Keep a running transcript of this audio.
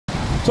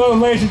So,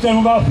 ladies and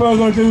gentlemen, without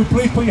further ado,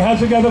 please put your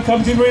hands together,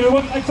 come to the arena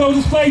with EXO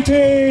display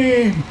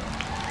team!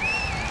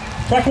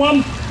 Track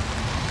one.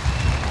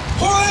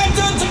 Who let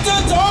the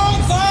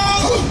dogs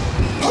out?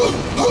 Who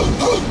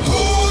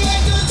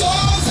let the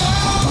dogs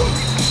out?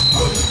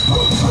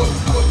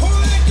 Who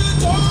let the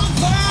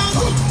dogs out?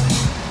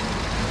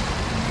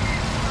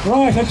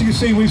 Right, as you can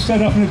see, we've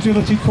set up an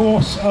agility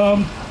course.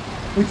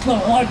 We'd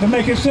like to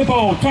make it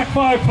simple. Track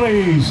 5,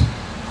 please.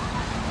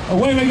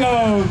 Away we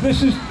go.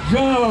 This is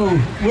Joe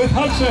with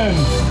Hudson.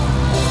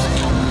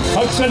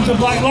 Hudson's a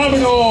black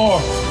Labrador.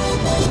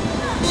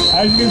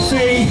 As you can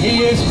see,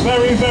 he is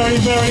very, very,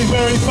 very,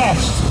 very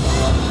fast.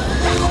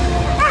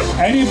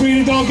 Any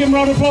breeder dog, give him a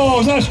round of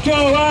applause. That's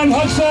Joe and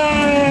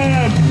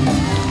Hudson.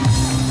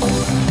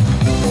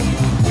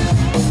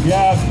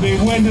 Yeah, the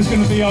wind is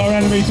going to be our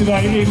enemy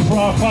today, even for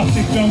our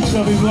plastic junks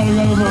that he's running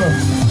over.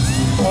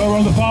 Over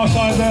on the far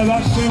side there,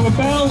 that's Sue with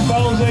Belle.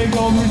 Belle's a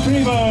golden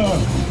retriever.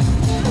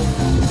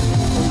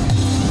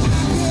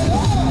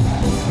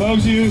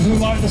 Those of you who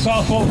like the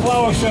Southport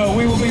Flower Show,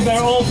 we will be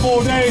there all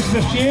 4 days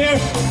this year,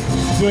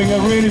 doing a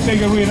really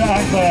big arena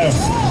act there.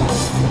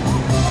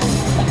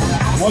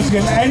 Once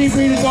again, any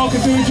breeder dog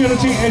can do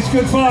agility, it's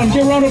good fun.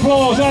 Give a round of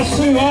applause, that's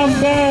Sue and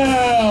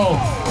Belle.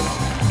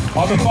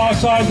 On the far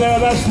side there,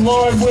 that's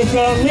Lauren with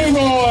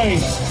Leroy.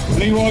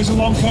 Leroy's a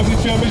long-coated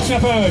German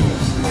Shepherd.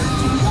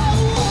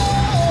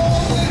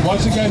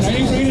 Once again,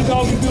 any breeder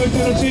dog can do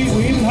agility.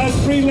 We even had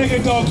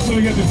 3-legged dogs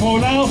doing it before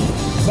now.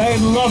 They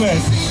love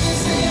it.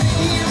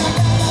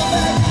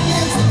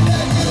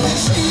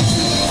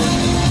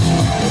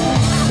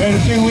 In a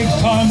few weeks'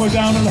 time, we're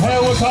down at the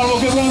Harewood Town. We'll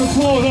give a round of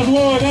applause as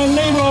Lloyd and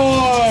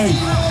Leroy.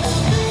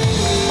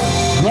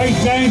 Great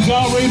Danes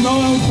are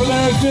renowned for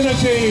their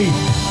agility.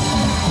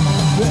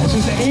 This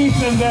is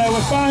Ethan there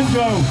with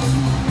Banjo.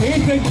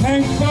 Ethan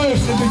came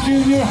first as the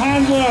junior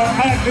handler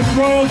at the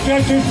Royal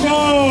Cheshire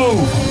Show.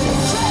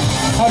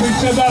 Having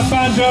said that,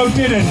 Banjo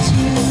didn't.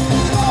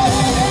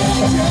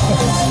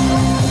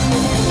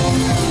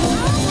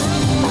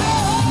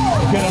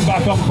 Get them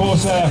back on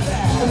course there.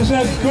 As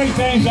I said, Great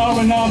Danes are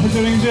renowned for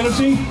doing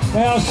agility.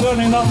 They are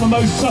certainly not the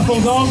most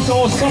supple dogs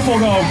or supple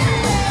dogs.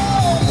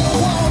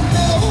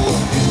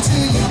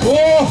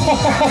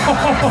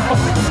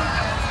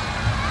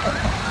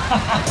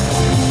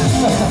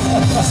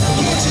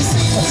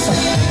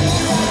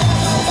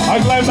 I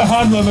blame the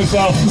handler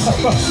myself.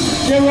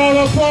 Give a round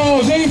of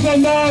applause.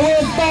 Ethan there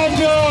with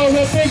Banjo,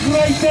 the big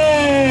Great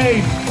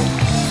Dane.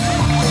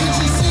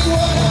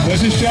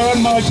 This is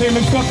Sharon, my team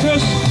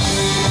instructors.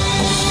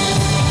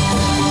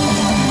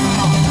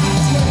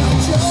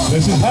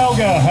 This is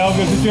Helga.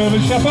 Helga's a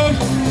German Shepherd.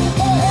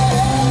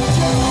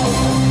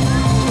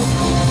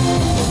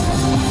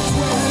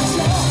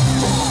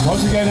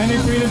 Once again, any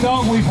breeder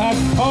dog, we've had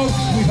folks,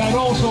 we've had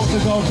all sorts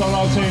of dogs on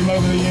our team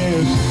over the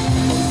years.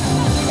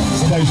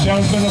 So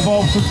Sharon's been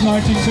involved since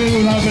 92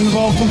 and I've been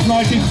involved since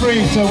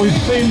 93, so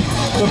we've seen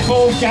the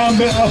full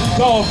gambit of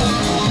dogs.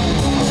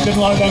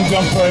 Didn't like them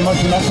jumps very much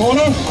in that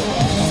corner.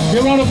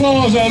 Give a round of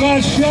applause there.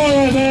 That's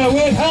Sharon there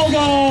with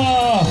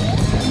Helga.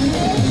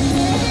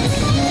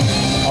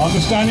 On the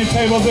standing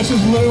table, this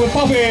is Lou with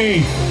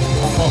Poppy.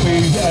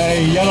 Poppy's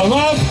a yellow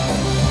lab.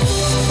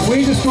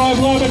 We describe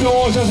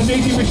Labradors as an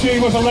eating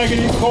machine with a leg in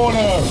each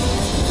corner.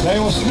 They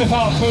will sniff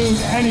out food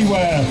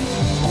anywhere.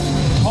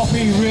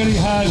 Poppy really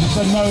has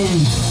a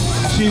nose.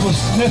 She will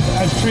sniff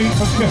a treat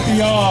for 50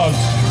 yards.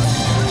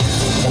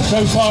 And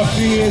so far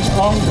she is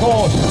on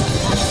course.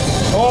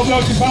 Oh no,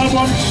 she found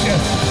one.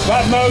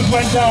 That nose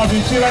went down. Do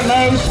you see that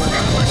nose?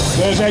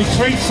 There's a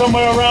treat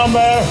somewhere around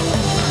there.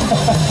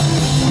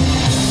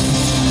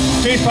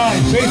 She's fine,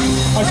 see?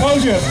 I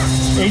told you,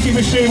 eating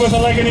machine with a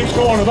leg in each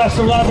corner, that's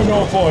the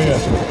Labrador for you.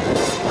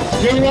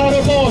 Give a round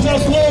of applause,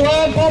 that's Lou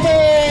and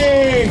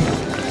Bobby!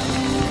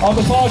 On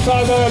the far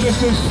side there, this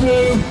is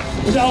Sue.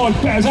 Is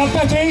that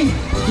Betty?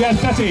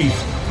 Yes, Betty.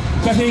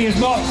 Betty is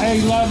not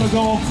a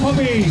Labrador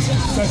puppy.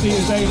 Betty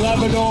is a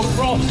Labrador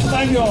Cross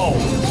Spaniel.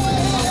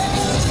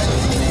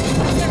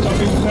 Some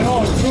people say,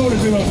 oh, it's cool to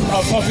do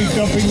a puppy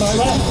jumping like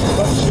that,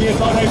 but she is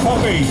not a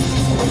puppy.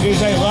 She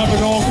is a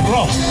Labrador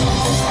Cross.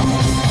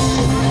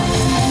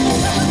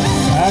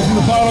 And in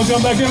the final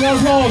jump there, give it a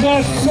roll,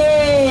 that's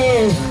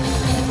Sue!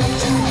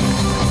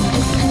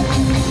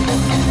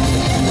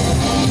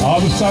 On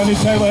the standing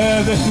table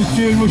here, this is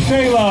June with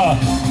Shayla.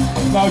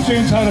 Now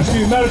June's had a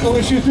few medical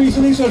issues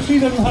recently, so she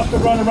doesn't have to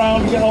run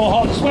around and get all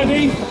hot and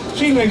sweaty.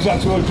 She leaves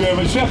that to a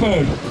German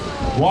Shepherd.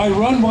 Why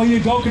run while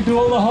your dog can do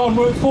all the hard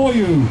work for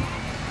you?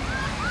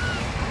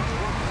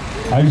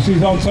 And you see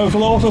she's on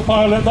total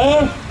autopilot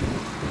there.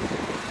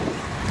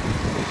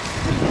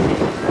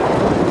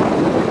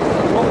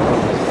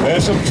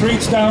 There's some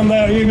treats down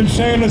there, even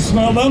Shayla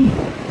smelled them.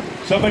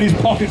 Somebody's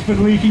pocket's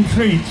been leaking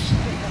treats.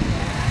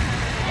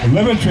 And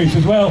lemon treats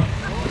as well.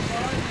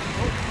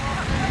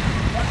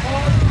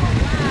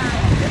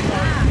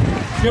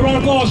 Give a round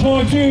of applause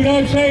for Jude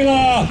and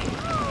Shayla.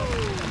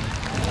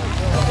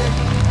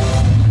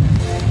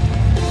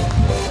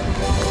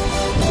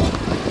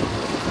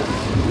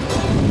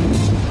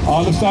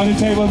 On the standing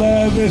table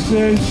there, this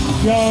is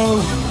Joe.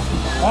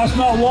 That's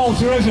not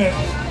Walter, is it?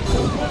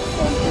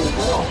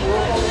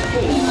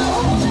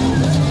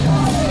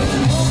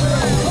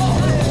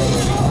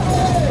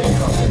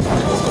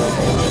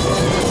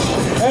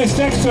 It's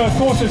Dexter, of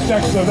course it's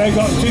Dexter.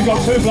 She's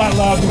got two black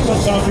labs and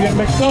sometimes we get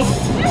mixed up.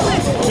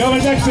 Joe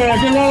and Dexter, give a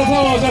round of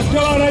applause. Let's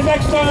go on,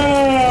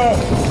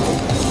 Dexter!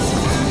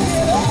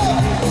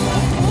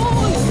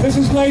 This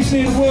is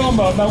Lacey and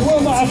Wilma. Now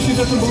Wilma actually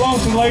doesn't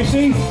belong to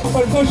Lacey,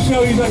 but it does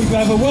show you that if you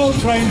have a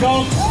well-trained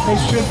dog, it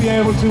should be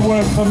able to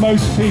work for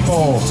most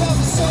people.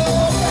 So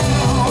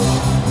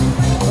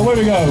here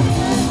we go.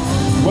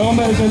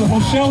 Wilma is a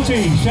little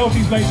Sheltie.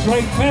 Shelties make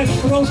great pets,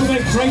 but also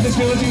make great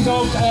agility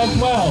dogs as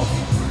well.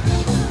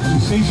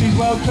 You see she's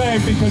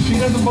well-trained because she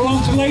doesn't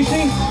belong to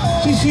Lacey.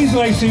 She sees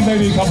Lacey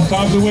maybe a couple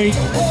times a week,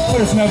 but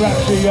it's never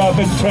actually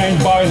been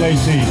trained by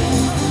Lacey.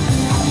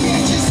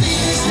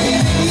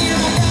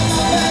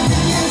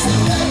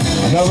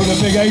 And over the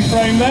big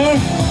A-frame there,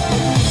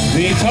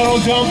 the tunnel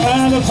jump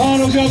and the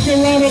final jump. Give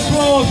a round of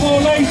applause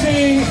for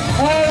Lacey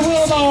and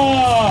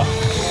Wilma.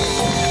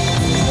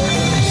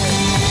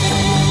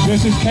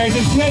 This is Kate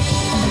and Flip.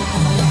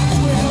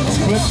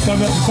 Flip's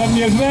coming up to 7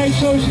 years of age,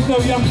 so she's no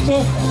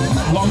youngster.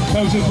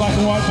 Long-coated black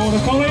and white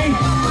border collie.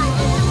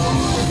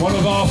 One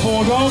of our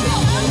 4 dogs.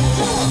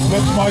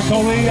 Flip's my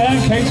collie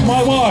and Kate's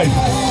my wife.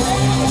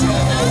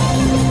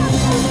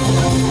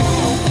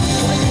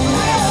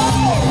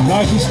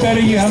 Nice and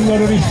steady, you haven't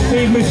got any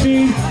speed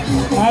machine.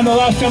 And the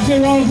last jump,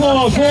 give a round of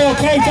applause for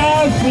Kate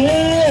and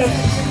Flip.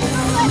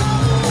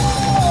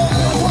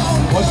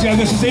 Once again,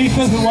 this is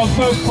Ethan, who won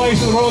first place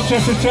at the Royal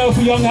Chester Show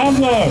for Young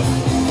Handler.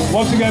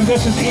 Once again,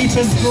 this is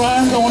Ethan's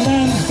grand or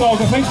Nan's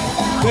dog, I think.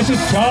 This is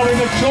Charlie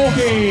the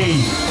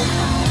Chalky.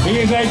 He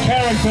is a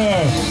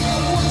character.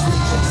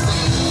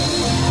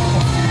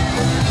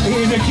 He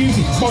is a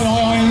cutie.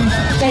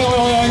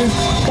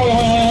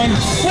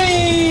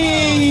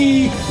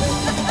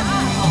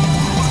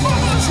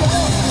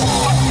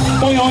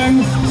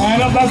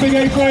 And up that big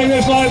A-frame,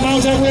 this like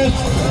Mount Everest.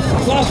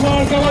 Last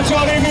one, come on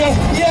Charlie.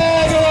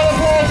 Yeah, give it a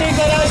applause,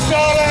 Ethan, that's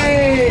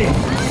Charlie.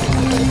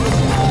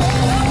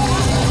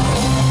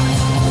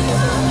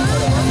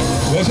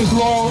 This is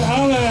Laurel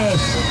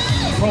Alice,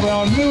 probably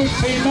our newest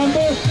team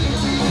member.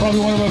 Probably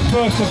one of her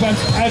first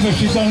events ever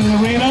she's done in the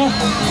arena.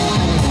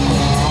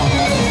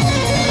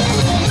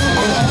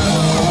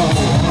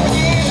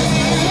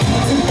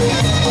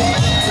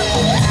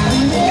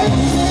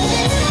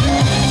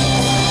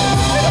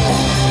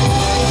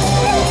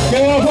 Give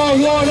it up for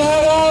Laurel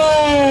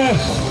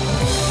Alice!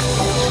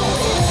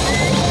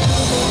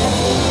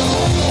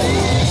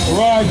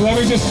 Right, let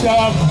me just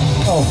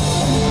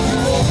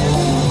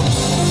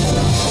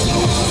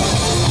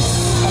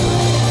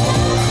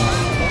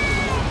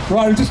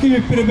Right, I'll just give you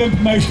a bit of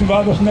information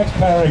about this next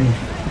pairing.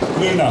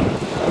 Luna.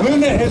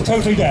 Luna is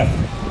totally deaf.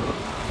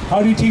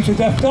 How do you teach a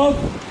deaf dog?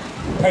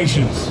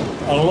 Patience.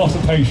 A lot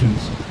of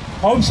patience.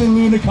 Obviously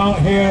Luna can't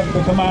hear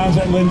the commands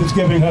that Linda's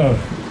giving her.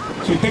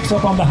 She picks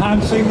up on the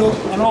hand signals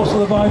and also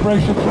the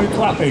vibration through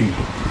clapping.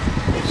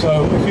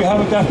 So if you have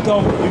a deaf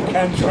dog, you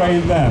can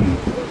train them.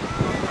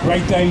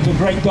 Great Danes are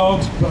great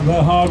dogs, but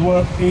they're hard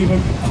work, even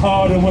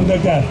harder when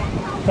they're deaf.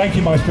 Thank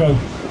you, Maestro.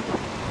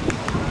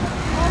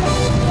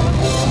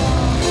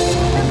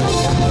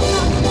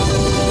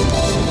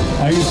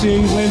 And you see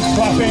Liz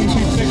clapping,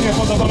 she's picking up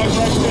on the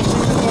vibration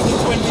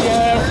in the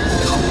air.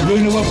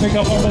 Luna will pick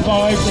up on the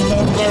vibes and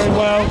know very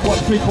well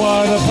what's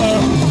required of her.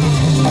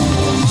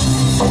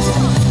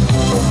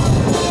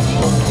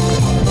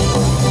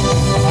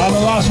 And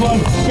the last one,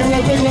 give her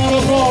a big round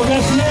of applause.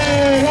 That's me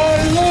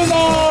and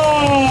Luna!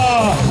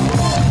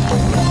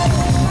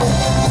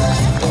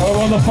 Over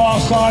on the far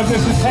side,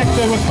 this is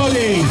Hector with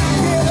Buddy.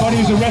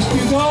 Buddy's a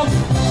rescue dog.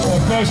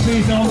 First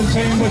season on the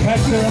team with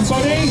Hector and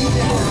Buddy.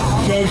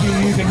 Shows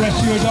you can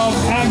rescue a dog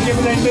and give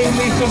it a new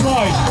lease of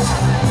life.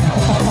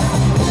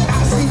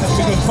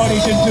 Because Buddy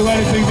didn't do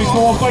anything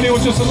before. Buddy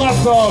was just a lap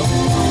dog.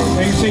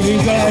 You can see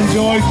he's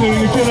enjoyed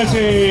doing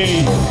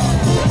agility.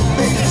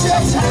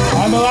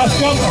 And the last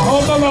jump.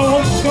 Oh, no,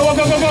 no. Go,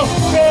 go, go, go.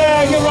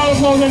 Yeah, give a round of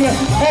applause.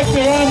 Hector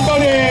and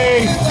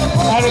Buddy.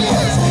 And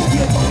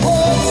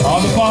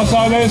on the far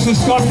side, there's the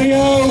Scott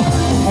Leo,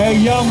 a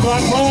young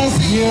black lab,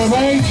 year of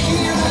age.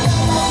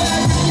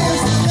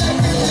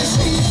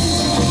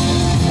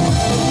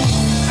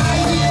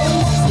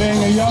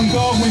 Being a young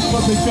dog, we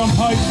put the jump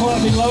height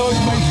slightly lower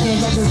to make sure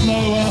that there's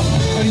no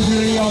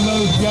injury on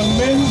those young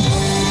men.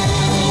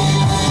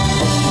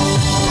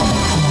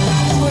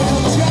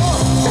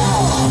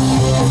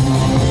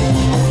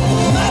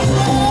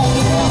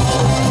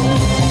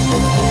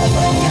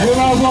 Give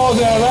our applause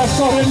there, that's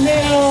Scott and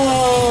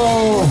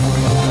Leo.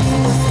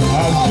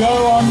 And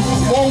Joe and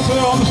Walter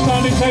on the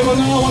standing table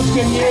now, once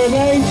again year of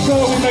age, so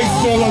we make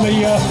sure that the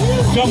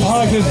jump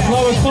height is as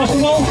low as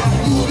possible.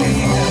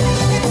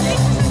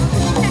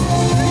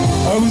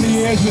 Over the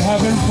years we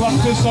have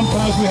influxes,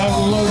 sometimes we have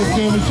a load of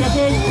German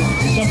Shepherds,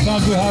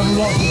 sometimes we have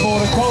lots of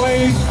Border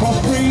Collies,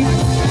 crossbreeds.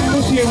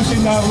 This year we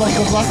seem to have lots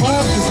of Black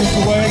Labs, this is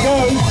the way it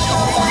goes.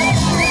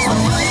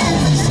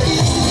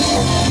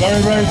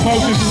 Very, very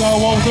focused is our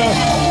Walter.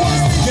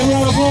 Give her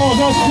an applause.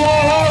 That's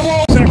our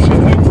Walter.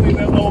 Section, hopefully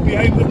they'll all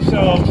behave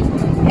themselves.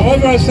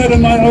 However, I said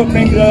in my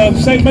opening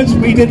statements,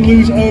 we did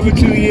lose over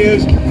 2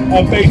 years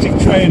of basic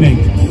training.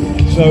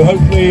 So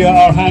hopefully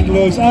our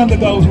handlers and the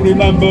dogs will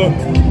remember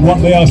what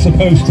they are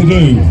supposed to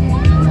do.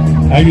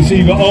 And you see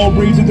you've got all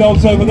breeds of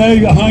dogs over there.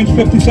 You've got Heinz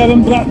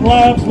 57, Black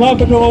Labs,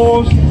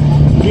 Labradors,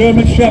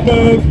 German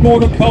Shepherds,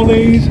 Border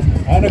Collies,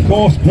 and of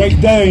course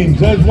Great Danes.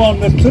 There's one,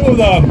 there's two of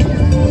them.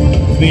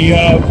 The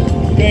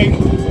big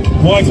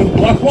white and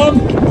black one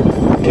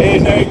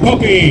is a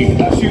puppy,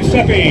 that's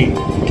Giuseppe.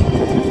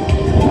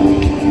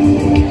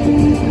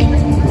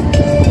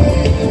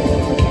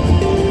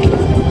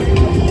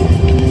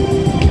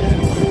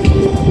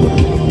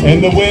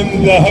 In the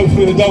wind,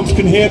 hopefully the dogs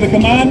can hear the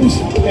commands.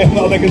 If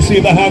not, they can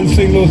see the hand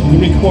signals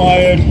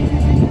required,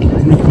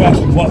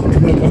 request what the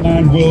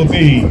command will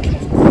be.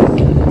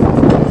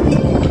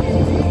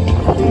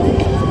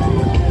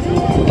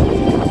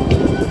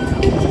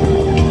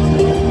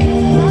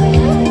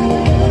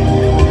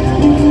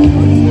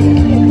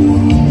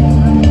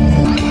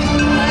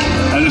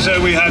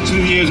 We had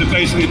 2 years of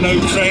basically no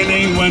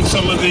training when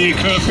some of the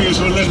curfews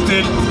were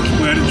lifted.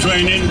 We had to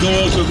train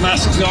indoors with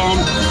masks on,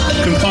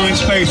 confined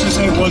spaces.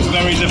 It was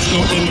very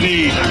difficult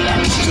indeed.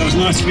 So it's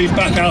nice to be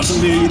back out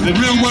in the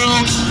real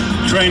world,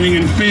 training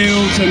in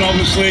fields, and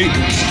obviously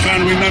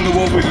trying to remember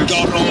what we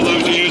forgot all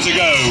those years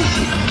ago.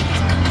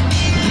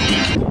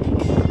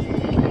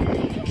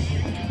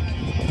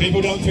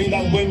 People don't think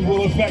that wind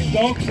will affect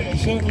dogs. It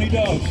certainly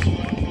does.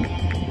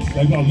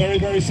 They've got very,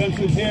 very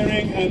sensitive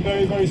hearing and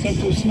very, very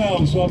sensitive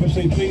smell, so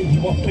obviously things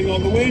wafting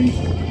on the wind,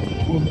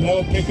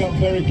 they'll pick up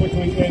very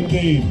quickly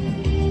indeed.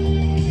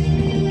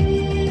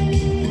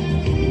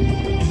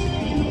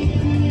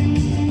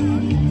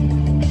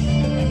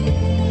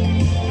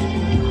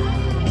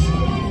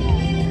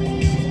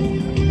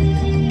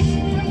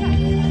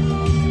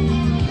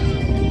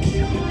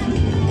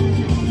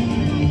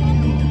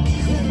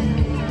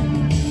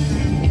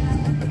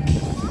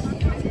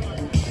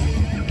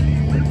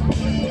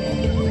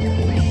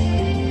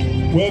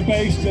 We're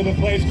based in a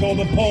place called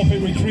the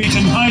Pulpit Retreat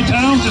in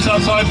Hightown, just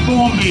outside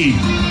Formby.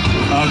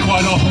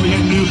 Quite often we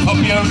get new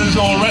puppy owners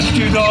or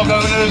rescue dog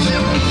owners.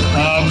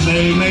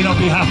 They may not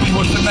be happy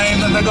with the name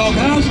that their dog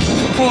has,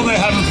 or they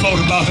haven't thought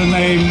about a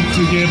name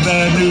to give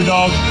their new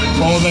dog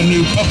or their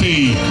new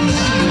puppy.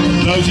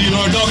 Those of you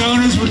who are dog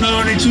owners would know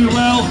only too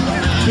well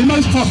the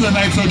most popular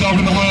name for a dog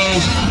in the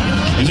world.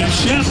 Is it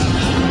Chef?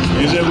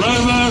 Is it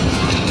Rover?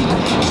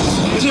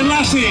 Is it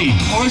Lassie?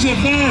 Or is it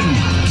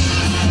Ben?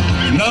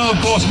 No,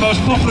 of course, the most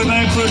popular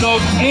name for a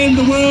dog in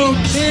the world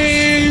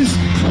is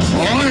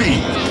Oi.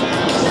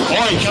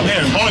 Oi, come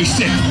here. Oi,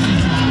 sit.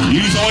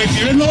 Use Oi for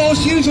your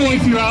in-laws, use Oi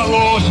for your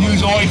outlaws,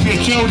 use Oi for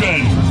your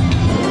children.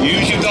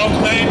 Use your dog's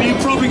name, you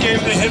probably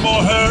gave it to him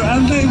or her,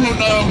 and they will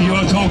know you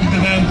are talking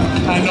to them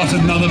and not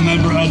another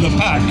member of the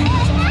pack.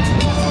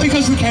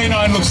 Because the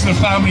canine looks at the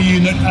family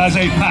unit as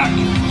a pack.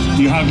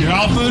 You have your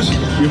alphas,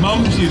 your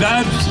mums, your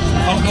dads,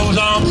 uncles,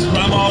 aunts,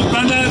 grandmas,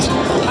 granddads,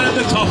 at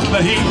the top of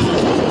the heap,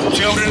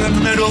 children in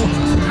the middle,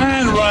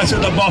 and right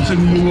at the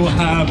bottom you will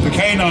have the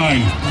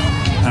canine.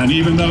 And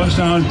even though it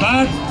sounds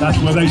bad, that's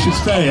where they should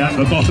stay, at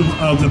the bottom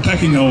of the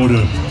pecking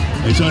order.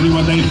 It's only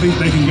when they think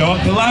they can go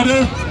up the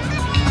ladder,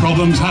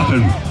 problems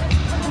happen.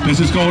 This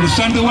is called a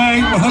send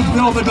away. Well, hopefully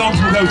all the dogs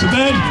will go to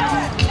bed.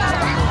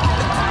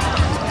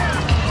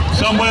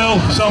 Some will,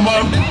 some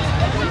won't.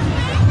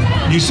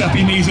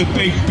 Giuseppe needs a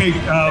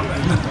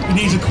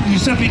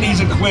Giuseppe needs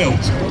a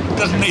quilt.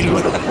 Doesn't need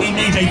he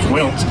needs a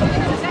quilt.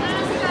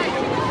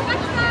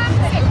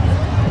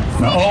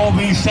 Now all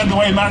these send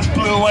away mats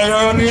blew away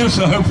earlier,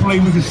 so hopefully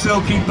we can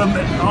still keep them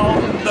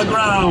on the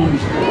ground.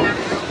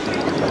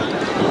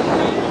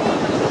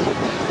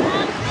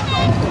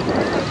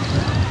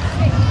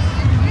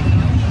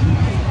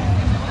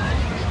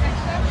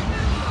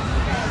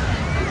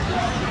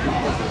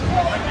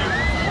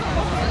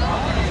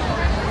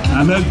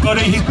 And there's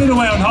Buddy, he's been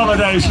away on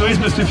holiday, so he's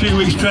missed a few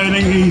weeks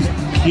training.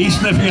 He's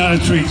sniffing out a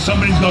treat.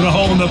 Somebody's got a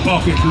hole in their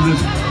pocket for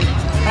this.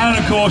 And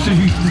of course, if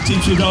you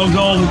teach your dogs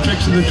all the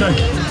tricks of the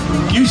trade.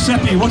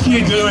 Giuseppe, what are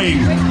you doing?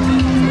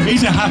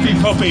 He's a happy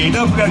puppy.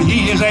 Don't forget,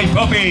 he is a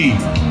puppy.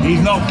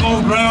 He's not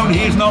full grown,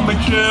 he is not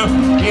mature,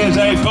 he is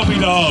a puppy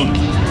dog.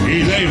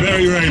 He's a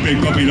very, very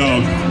big puppy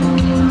dog.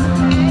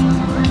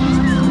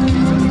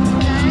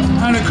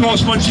 And of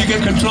course, once you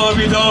get control of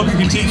your dog, you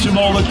can teach them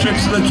all the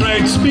tricks of the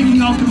trade,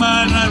 speaking on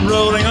command and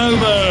rolling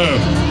over.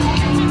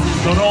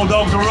 Not all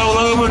dogs will roll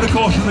over, and of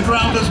course, if the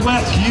ground is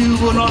wet, you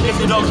will not get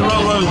your dog to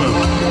roll over.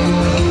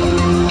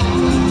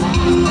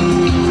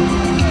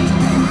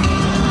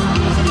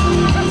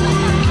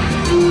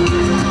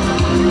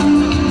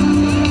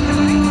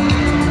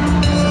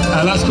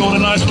 And that's called a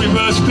nice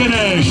reverse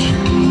finish.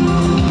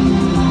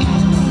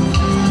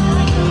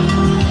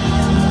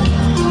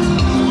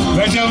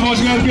 Ladies and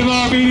gentlemen, going to give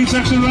our beating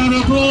section a round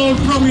of applause.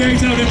 Probably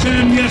 8 out of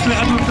 10. Yes, they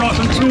haven't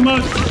gotten too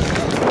much,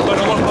 but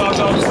a lot of our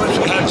dogs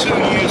literally had 2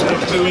 years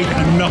of doing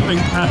nothing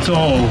at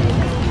all.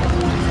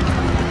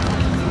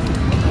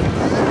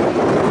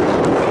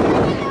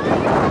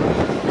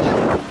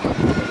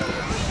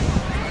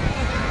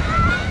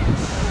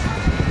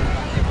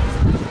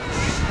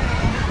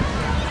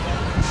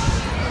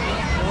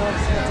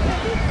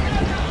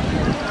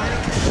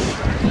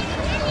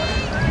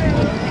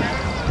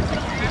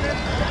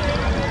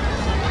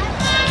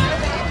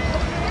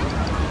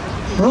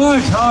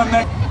 Right, our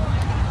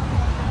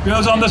next.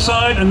 Girls on the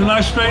side and a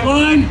nice straight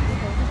line.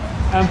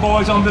 And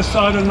boys on this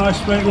side and a nice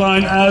straight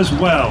line as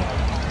well.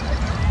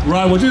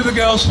 Right, we'll do the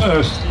girls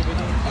first.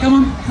 Come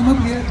on, come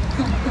up here.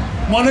 Come.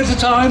 One at a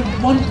time.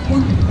 One.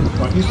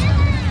 Right,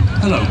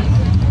 hello.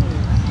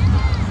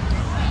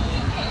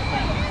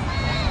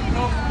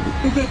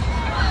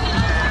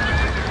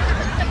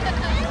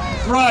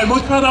 Right, we'll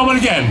try that one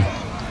again.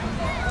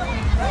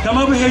 Come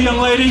over here, young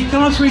lady.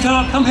 Come on,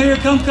 sweetheart. Come here.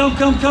 Come.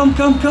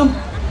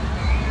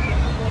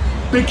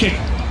 Big kick.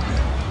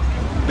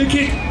 Big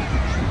kick.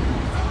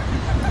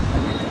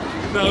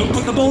 No,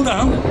 put the ball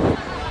down.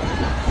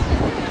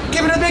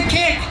 Give it a big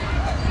kick.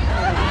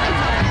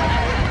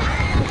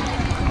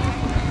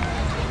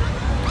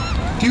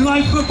 Do you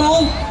like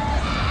football?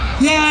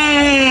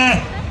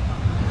 Yeah!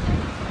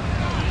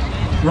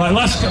 Right,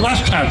 last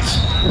chance.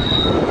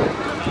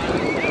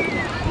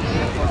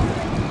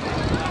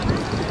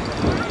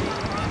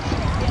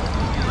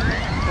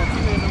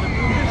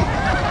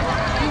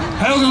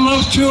 Helga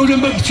loves children,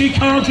 but she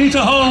can't eat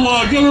a whole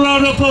one. Give her a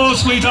round of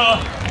applause,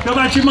 sweetheart. Go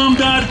back to your mum,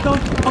 dad.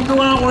 Don't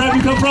go out wherever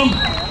you come from.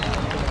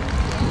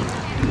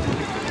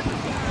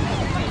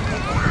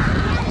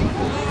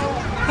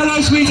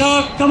 Hello,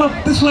 sweetheart. Come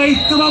up this way.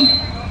 Come on.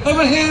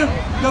 Over here.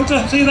 Go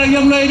to see that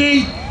young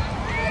lady.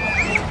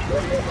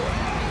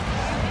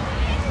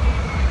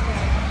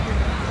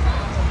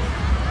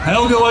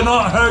 Helga will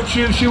not hurt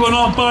you. She will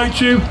not bite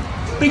you.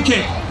 Big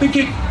kick. Big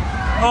kick.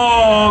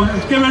 Oh,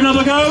 let's give her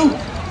another go.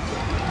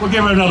 We'll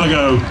give her another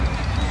go.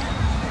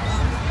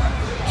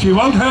 She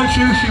won't hurt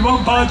you, she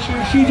won't bite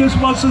you, she just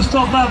wants to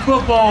stop that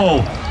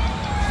football.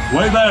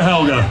 Wait there,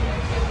 Helga.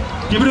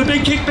 Give it a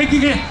big kick, big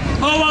kick.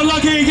 Oh,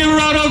 unlucky, give her a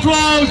round of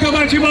applause. Go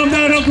back to your mum,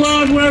 dad,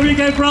 applause, wherever you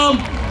came from.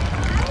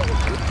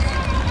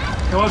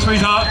 Come on,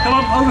 sweetheart, come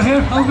on,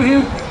 over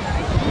here.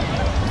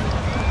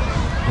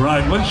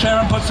 Right, when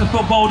Sharon puts the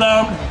football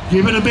down,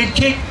 give it a big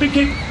kick, big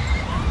kick.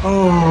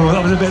 Oh,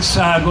 that was a bit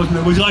sad, wasn't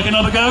it? Would you like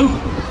another go?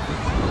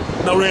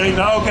 Not really,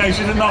 no, okay,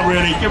 she did not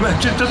really. Give it,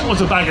 just wants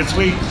a bag of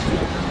sweets.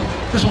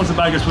 Just wants a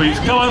bag of sweets.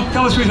 Come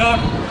on,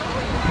 sweetheart.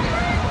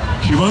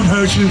 She won't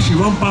hurt you, she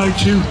won't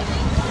bite you.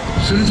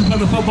 As soon as you put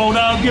the football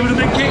down, give it a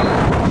big kick.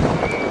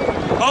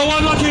 Oh,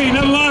 unlucky,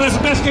 never mind, that's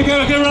the best kick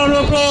ever. Give her a round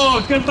of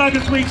applause. Get a bag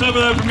of sweets over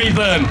there for me,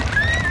 then.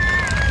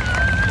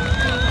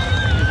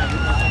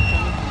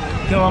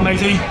 Come on,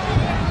 matey.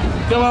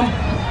 Come on.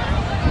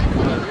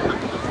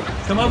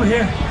 Come over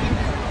here.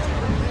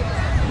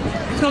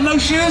 He's got no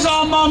shoes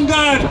on, Mum,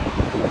 Dad.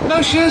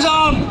 No shoes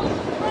on.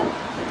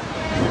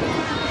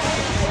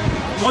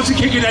 What's he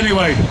kicking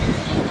anyway?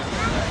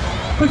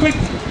 Quick.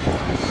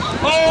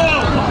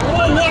 Oh,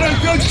 what a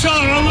good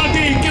shot.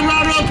 Unlucky. Give a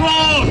round of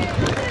applause.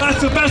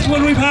 That's the best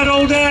one we've had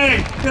all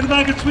day. Get a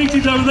bag of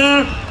sweeties over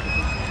there.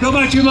 Go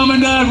back to your mum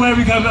and dad, wherever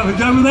you come from.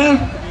 Over there.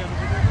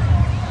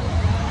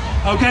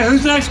 Okay,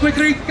 who's next?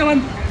 Quickly. Come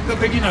on. Go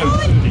piggy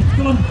nose.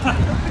 Come on.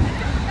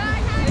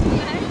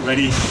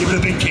 Ready. Give it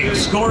a big kick.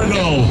 Score a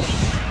goal.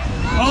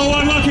 Oh,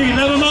 unlucky.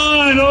 Never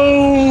mind.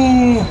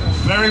 Oh,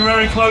 very,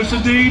 very close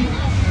indeed.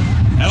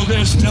 Helga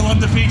is still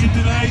undefeated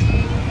today.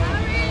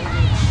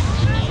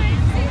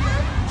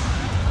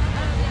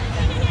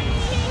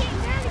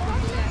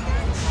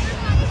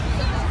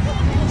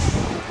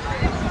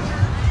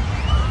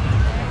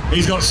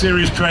 He's got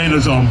serious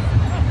trainers on.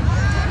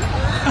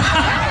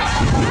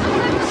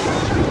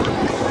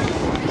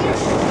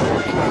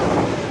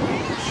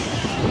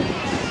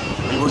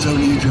 It was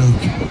only a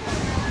joke.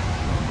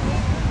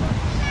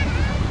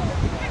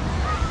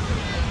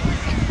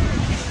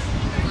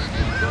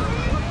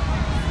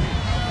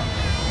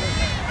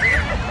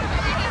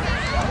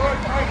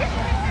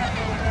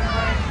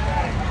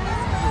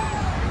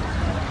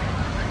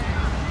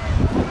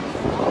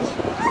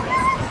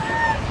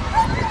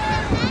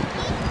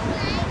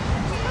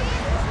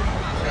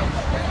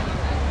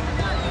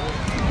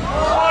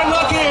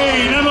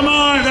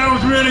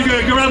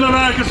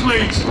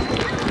 Sweets.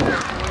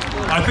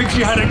 I think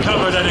she had it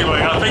covered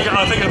anyway. I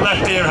think a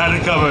left ear had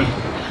it covered.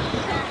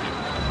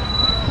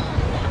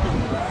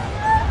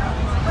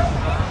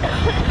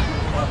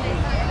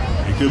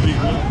 It could be.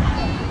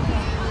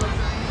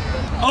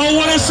 Oh,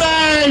 what a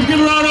save! Give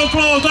her a round of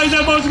applause. Ladies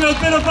and gentlemen, going to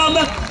spin from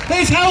the.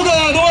 It's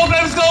Helga, the World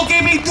Famous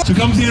goalkeeping. So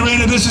come to the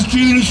arena. This is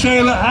June,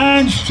 Shayla,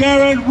 and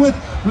Sharon with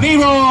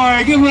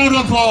Leroy. Give her a round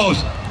of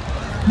applause.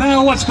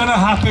 Now, what's going to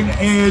happen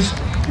is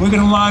we're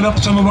going to line up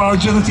some of our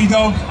agility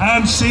dogs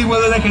and see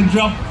whether they can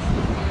jump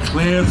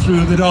clear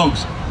through the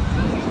dogs.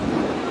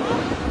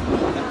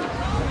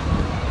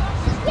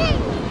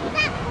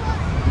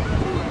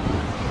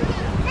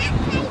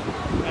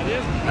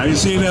 Now you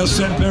see they'll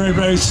sit very,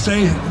 very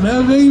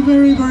they'll be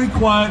very, very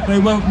quiet. They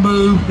won't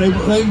move.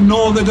 They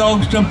ignore the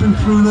dogs jumping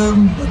through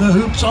the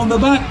hoops on the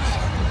backs.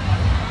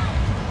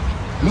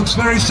 Looks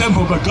very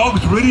simple, but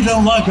dogs really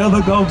don't like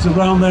other dogs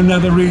around their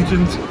nether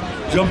regions.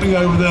 Jumping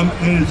over them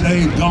is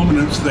a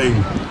dominance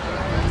thing.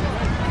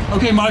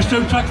 Okay,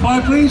 Maestro, track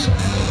 5, please.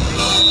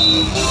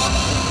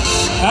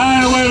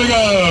 And away we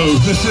go.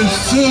 This is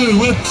Sue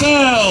with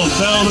Belle.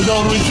 Belle, the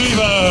golden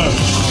retriever.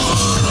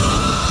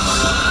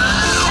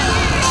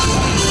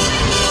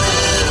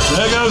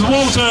 goes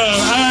Walter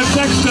and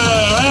Dexter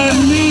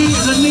and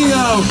the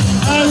Neo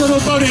and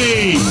little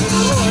Buddy.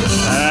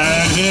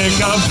 And here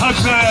comes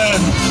Hudson.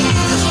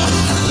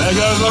 There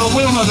goes little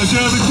Wilma, the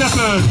German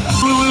Shepherd.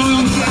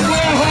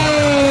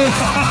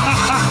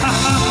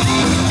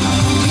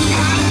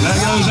 There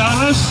goes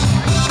Alice.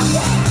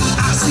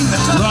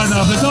 Right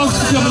now, the dog's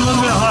become a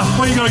little bit hot.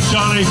 Where are you going,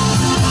 Charlie?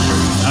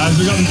 As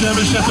we've got the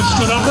German Shepherd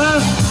stood up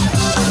there.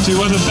 See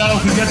whether Bell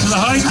can get to the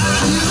height.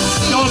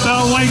 Go on,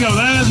 Bell, away you go.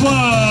 There's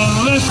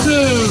one, there's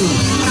two.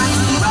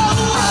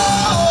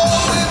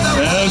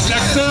 There's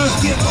Dexter.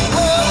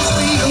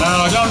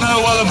 Now, I don't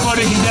know whether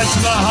Buddy can get to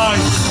that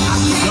height.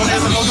 Don't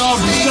get the little dog.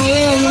 Still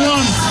all the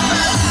one.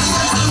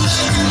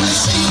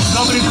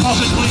 Nobody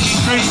possibly can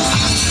treat.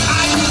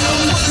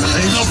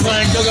 He's not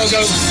playing. Go, go,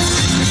 go.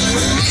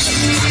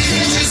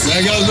 There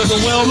goes little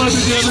Wilma, the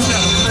German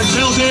Shepherd.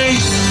 Chelsea.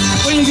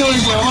 Where are you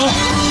going, Wilma?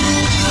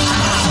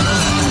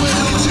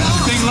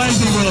 Big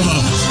lazy Wilma.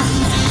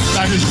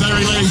 That is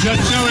very lazy.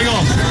 Just showing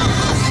off.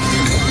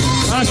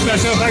 That's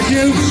better, thank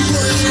you.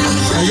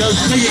 There goes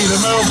Piggy, the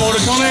Merrill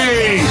Border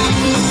Collie.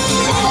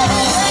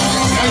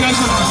 There goes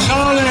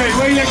Charlie.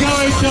 Where are you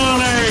going,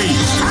 Charlie?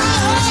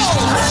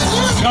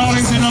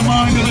 Charlie's in a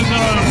mind of his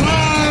own.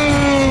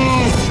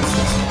 Whoa!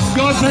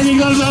 God, Piggy,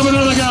 let him have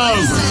another go.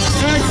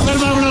 Heck, let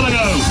him have another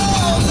go.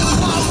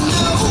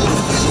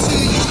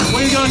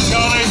 Where are you going,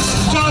 Charlie?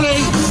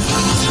 Charlie!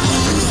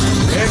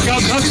 Here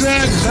comes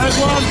Hudson. There's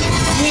one.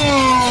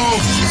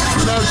 Whoa!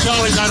 No,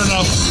 Charlie's had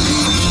enough.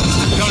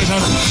 Charlie's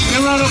had enough.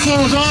 Give a round of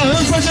applause. Oh,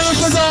 who's for dog?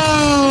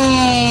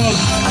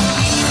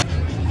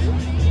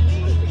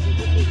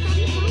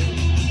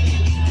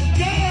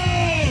 Go!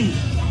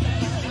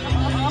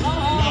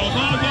 Now, if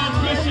our dogs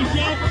miss the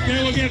shot, they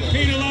will get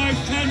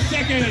penalised 10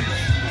 seconds.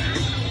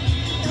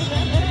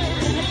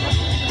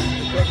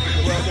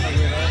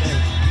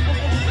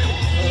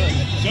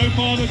 So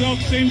far, the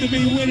dogs seem to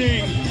be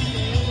winning.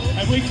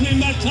 Have we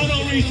cleaned that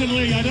tunnel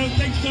recently? I don't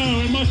think so.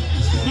 It must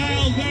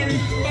smell very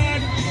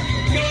bad.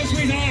 Go on,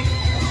 sweetheart.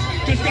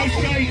 Just go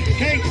straight.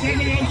 Kate, let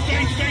me go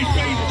straight, straight,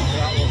 straight.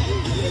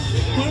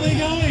 Where are they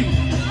going?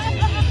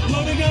 Where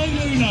are they going,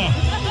 Luna?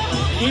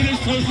 Luna's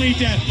totally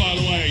deaf, by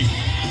the way.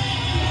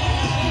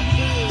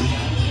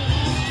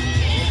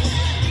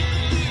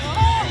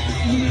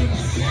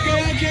 Go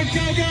on, kids,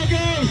 go, go,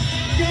 go.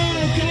 Go,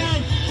 come on.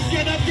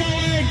 Get up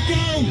going.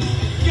 Go.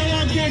 Go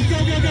on, kids, go,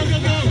 go, go, go,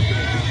 go.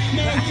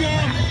 No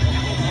job.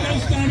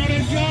 Don't stand on a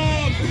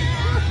job.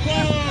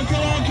 Whoa, go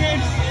on,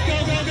 kids. Go,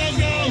 go, go,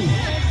 go.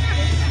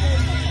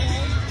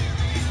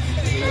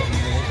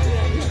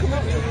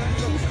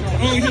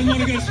 Oh, he doesn't want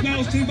to go. It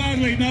smells too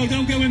badly. No,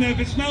 don't go in there. If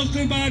it smells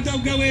too bad,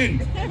 don't go in.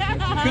 Go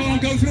on,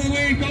 go through the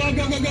weed. Go on,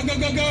 go, go, go, go,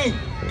 go, go.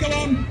 Go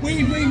on,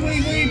 weed, weed,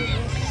 weed, weed.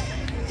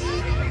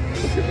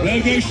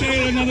 There goes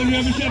Sheila, another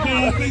German Shepherd.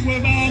 I think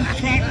we're on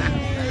track.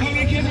 How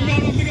many kids have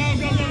got off the go?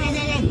 Go, go, go,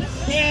 go, go.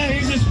 Yeah,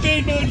 he's a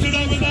speed merchant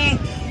over there.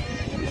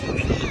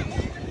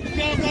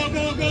 Go, go,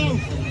 go, go.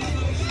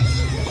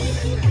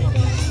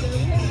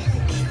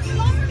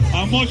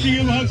 I'm watching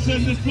you,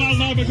 Hudson. This wild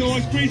Labrador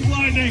is grease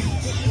lightning.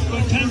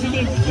 But 10 to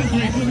the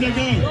degrees. Look at it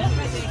go.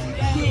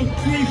 Good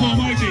grief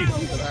almighty.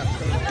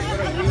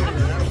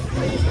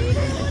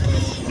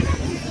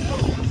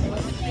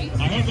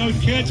 I hope those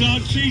kids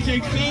aren't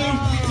cheating soon.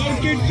 Those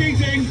kids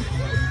cheating.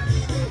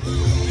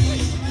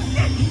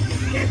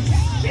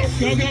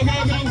 Go, go,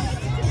 go, go.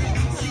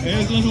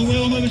 Here's little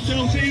Wilma, the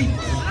Chelsea.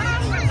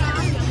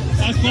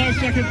 That's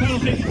 5-second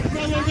penalty. Go,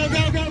 go, go,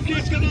 go, go,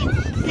 kids, come on.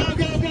 Go,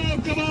 go, go,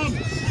 come on.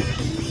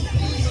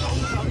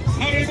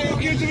 How many more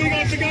kids have we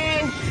got to go?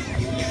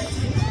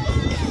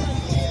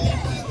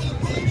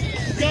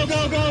 Go, go,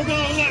 go, go.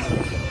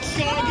 Let's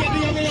go on, get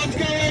the other ones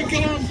going.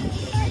 Come on.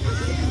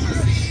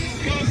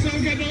 Go on, son,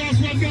 get the last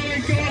one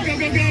going. Go on, go,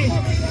 go, go.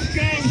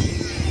 Go.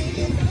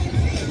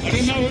 I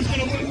don't know who's going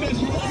to win this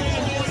one.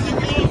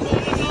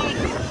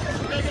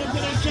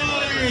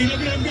 Charlie,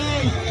 look at him go!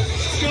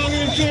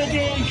 Charlie and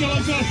Children, go on,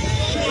 son!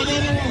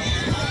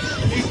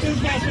 He's too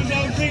fast for his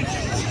own feet.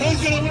 Who's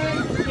going to win?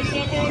 Is it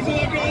the boys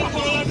or the girls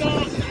or the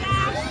dogs?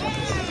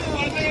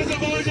 I think it's the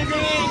boys and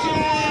girls,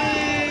 yeah!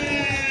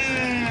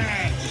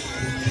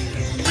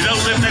 We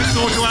don't live next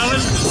door to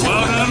Alice.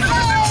 Well done.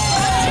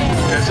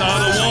 It's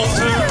either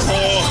Walter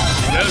or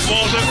there's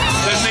Walter,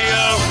 there's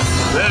Neo,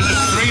 there's a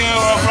trio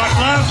of Black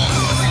Labs.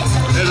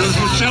 There's a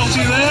little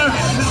Chelsea there.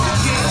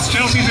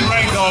 Chelsea's a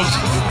great dog.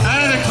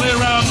 And a clear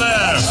round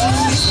there.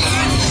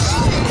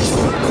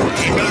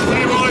 Here goes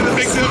Leroy, the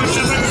big German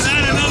Shepherd.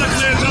 And another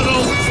clear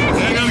tunnel.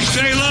 There goes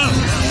Shayla,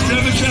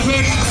 German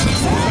Shepherd.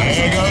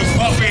 There goes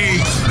Puppy,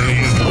 the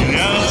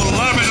yellow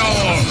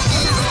Labrador.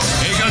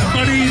 Here goes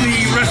Buddy, the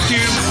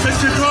rescue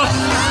picture drop.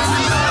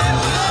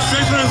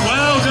 Straight through.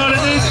 Well done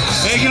it is.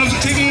 Here comes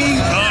Tiggy,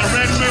 our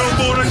red Merrill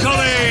Border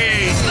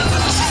Collie.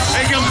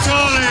 Here comes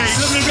Charlie.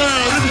 Look at him go.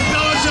 Go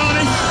on,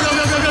 Charlie. Go,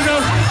 go, go, go, go.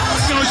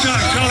 Go,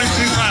 Charlie's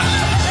too fast.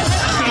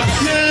 Go.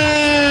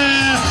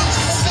 Yeah!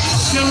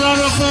 Give a round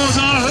of applause,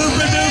 our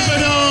Hooper Dooper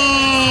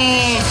Dog.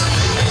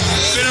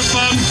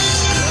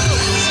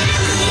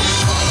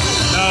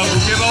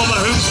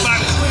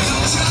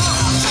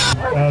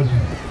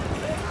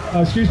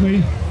 Excuse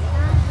me.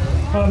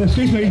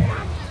 Excuse me.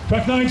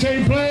 Track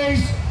 19,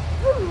 please.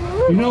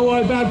 You know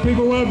why bad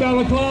people wear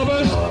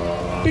balaclavas?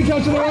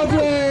 Because they're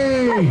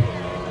ugly.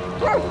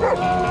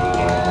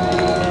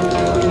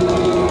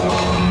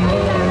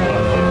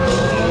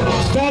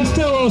 Stand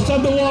still or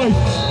send the wife.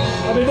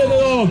 I mean, the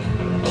dog.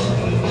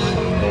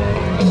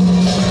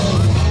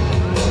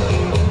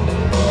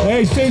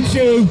 Hey, suits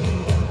you.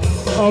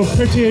 Oh,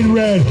 pretty in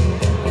red.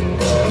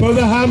 Put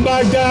the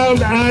handbag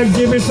down and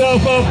give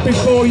yourself up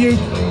before you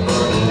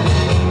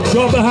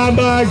drop the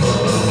handbag.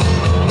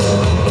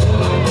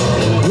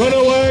 Run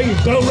away.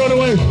 Don't run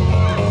away.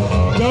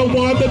 Don't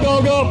wind the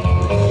dog up.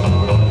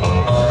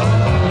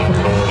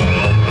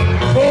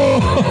 Oh,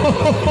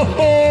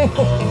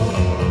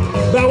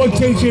 that would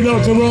teach you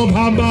not to rob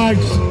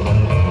handbags.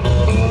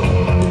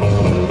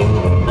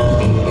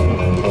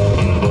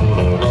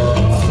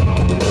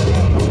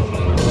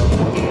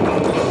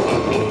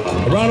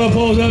 A round of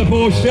applause there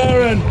for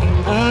Sharon.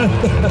 And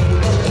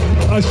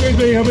excuse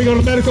me, have we got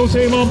a medical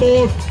team on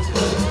board?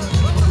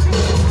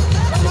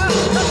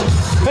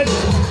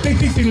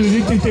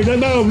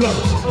 No, look.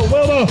 Oh,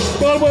 Wilma,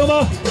 go on, Wilma.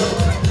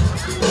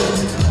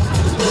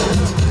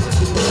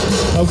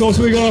 Of course,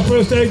 we got our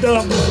first aid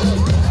up.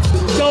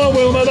 Go on,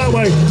 Wilma, that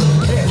way.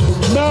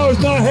 No, it's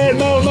not him.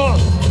 No, not.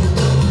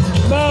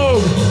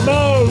 No,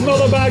 not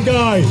the bad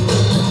guy.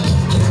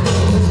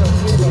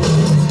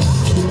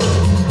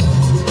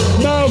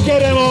 No,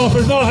 get him off.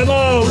 It's not.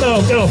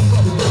 No, get off.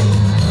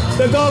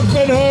 The dog's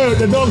been hurt.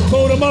 The dog's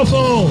pulled a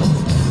muscle.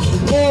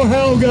 Poor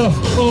Helga.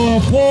 Oh,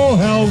 poor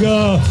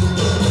Helga.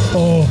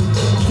 Oh,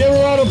 give her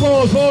a round of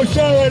applause for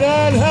Sharon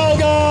and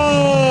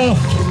Helga.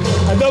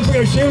 And don't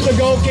forget, she was a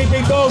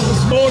goalkeeping dog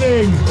this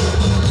morning.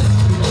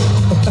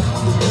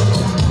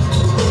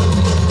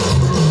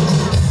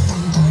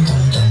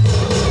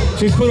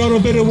 She's put on a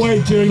bit of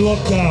weight during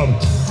lockdown.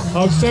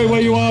 I'll stay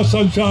where you are,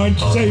 sunshine.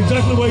 Stay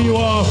exactly where you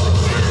are.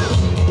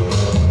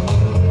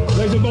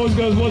 Ladies and boys and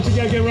girls, once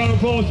again, give a round of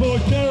applause for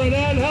Sharon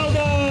and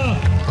Helga.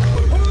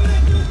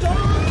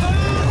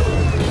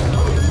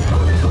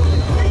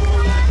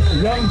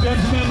 Young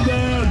gentleman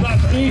there,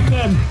 that's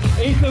Ethan.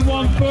 Ethan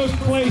won first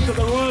place at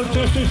the Royal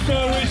Chester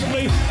Show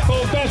recently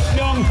for Best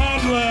Young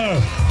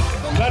Handler.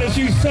 That is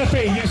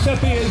Giuseppe.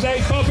 Giuseppe is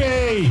a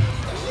puppy.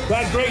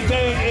 That Great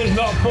Dane is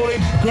not fully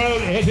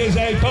grown, it is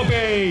a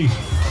puppy.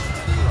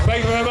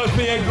 Thank you very much for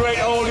being a great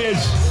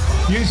audience.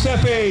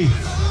 Giuseppe,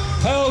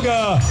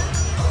 Helga,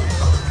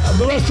 and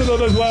the rest of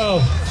them as well.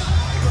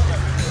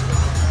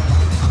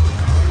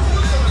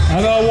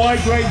 And our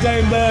white Great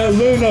Dane there,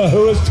 Luna,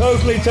 who is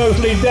totally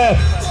deaf.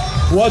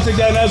 Once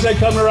again, as they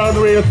come around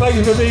the rear, thank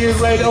you for being a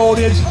great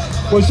audience.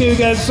 We'll see you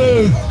again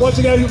soon. Once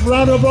again,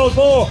 round of applause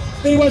for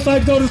the West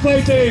Side Go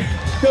Display team.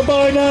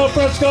 Goodbye now,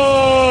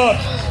 Prescot.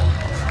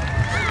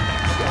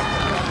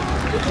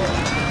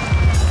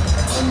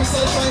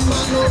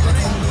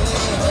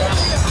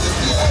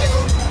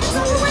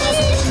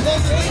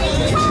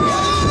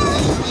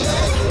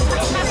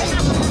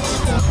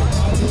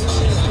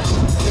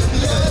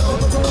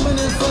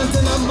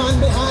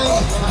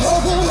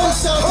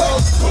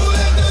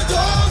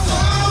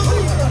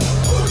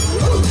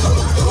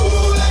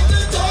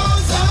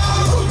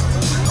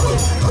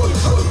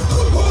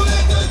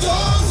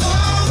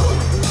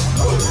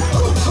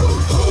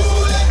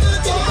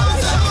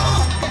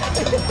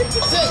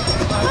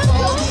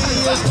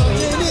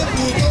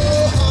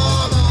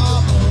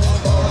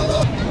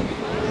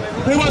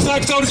 Who was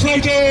that Go Display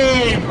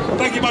team?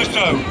 Thank you much,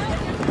 Joe.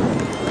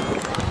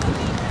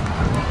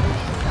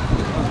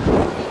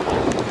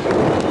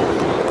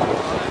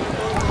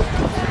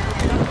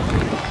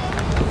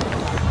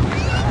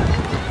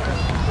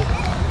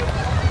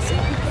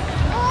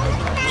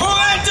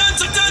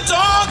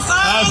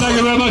 Thank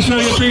you very much,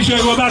 really appreciate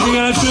it. We're back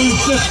again at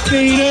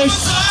 2:15-ish.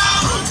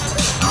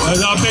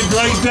 There's our big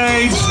Great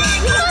Danes.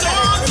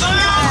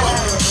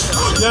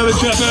 German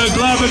Shepherds,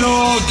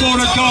 Labradors,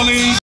 Border Collies.